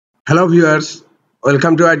Hello viewers,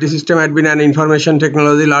 welcome to IT System Admin and Information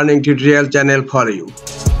Technology Learning Tutorial channel for you.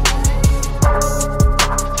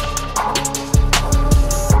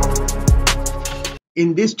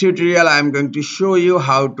 In this tutorial, I am going to show you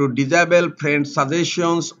how to disable friend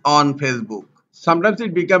suggestions on Facebook. Sometimes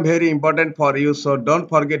it becomes very important for you, so don't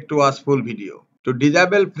forget to watch full video. To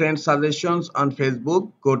disable friend suggestions on Facebook,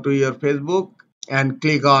 go to your Facebook and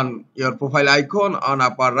click on your profile icon on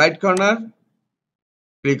upper right corner.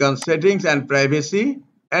 Click on settings and privacy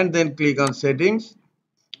and then click on settings.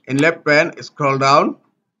 In left pane, scroll down.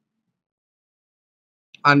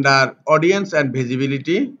 Under audience and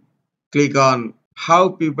visibility, click on how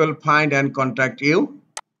people find and contact you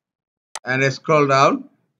and scroll down.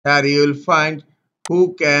 Here you will find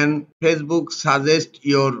who can Facebook suggest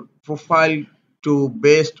your profile to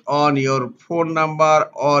based on your phone number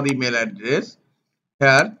or email address.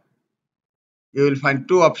 Here you will find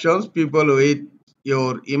two options: people with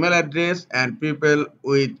your email address and people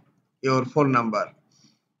with your phone number.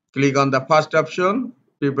 Click on the first option,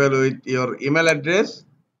 people with your email address,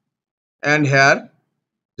 and here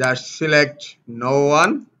just select no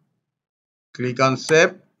one. Click on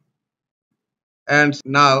save, and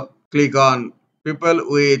now click on people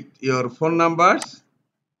with your phone numbers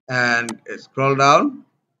and scroll down.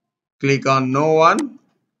 Click on no one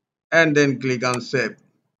and then click on save.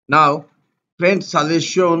 Now friend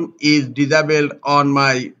suggestion is disabled on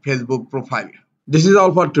my Facebook profile. This is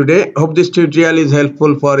all for today. Hope this tutorial is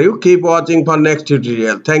helpful for you. Keep watching for next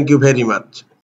tutorial. Thank you very much.